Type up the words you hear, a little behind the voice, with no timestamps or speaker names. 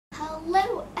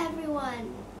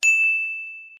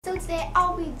Today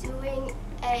I'll be doing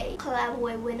a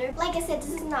Collabaway winner. Like I said,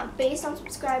 this is not based on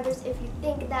subscribers. If you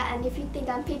think that, and if you think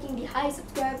I'm picking the high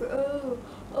subscriber,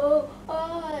 no,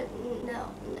 I'm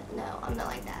not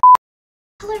like that.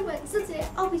 Hello everyone, so today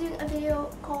I'll be doing a video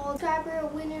called Subscriber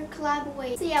Winner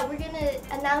Collabaway. So yeah, we're gonna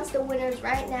announce the winners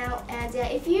right now, and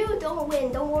if you don't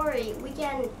win, don't worry, we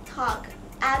can talk.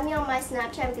 Add me on my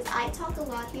Snapchat because I talk a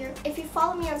lot here. If you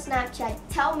follow me on Snapchat,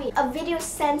 tell me a video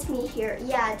sent me here.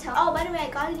 Yeah, oh, by the way, I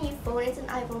got a new phone. It's an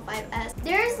iPhone 5S.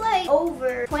 There's like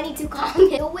over 22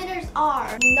 comments. The winners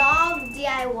are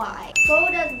NovDIY,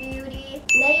 Flodoesbeauty,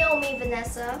 Naomi,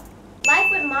 Vanessa, Life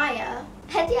with Maaya,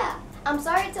 and yeah. I'm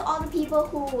sorry to all the people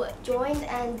who joined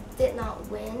and did not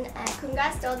win, and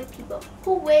congrats to all the people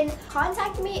who win.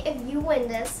 Contact me if you win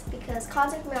this, because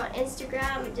contact me on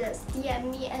Instagram, just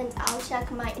DM me and I'll check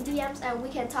my DMs and we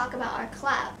can talk about our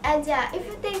collab. And yeah, if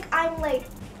you think I'm like,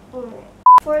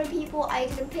 for the people I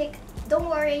didn't pick, don't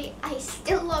worry, I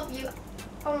still love you.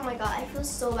 Oh my god, I feel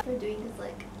so bad for doing this.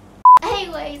 Like,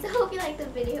 anyways, I hope you liked the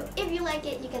video. If you like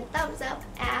it, you can thumbs up,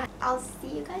 and I'll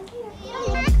see you guys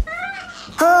later.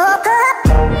 Bye.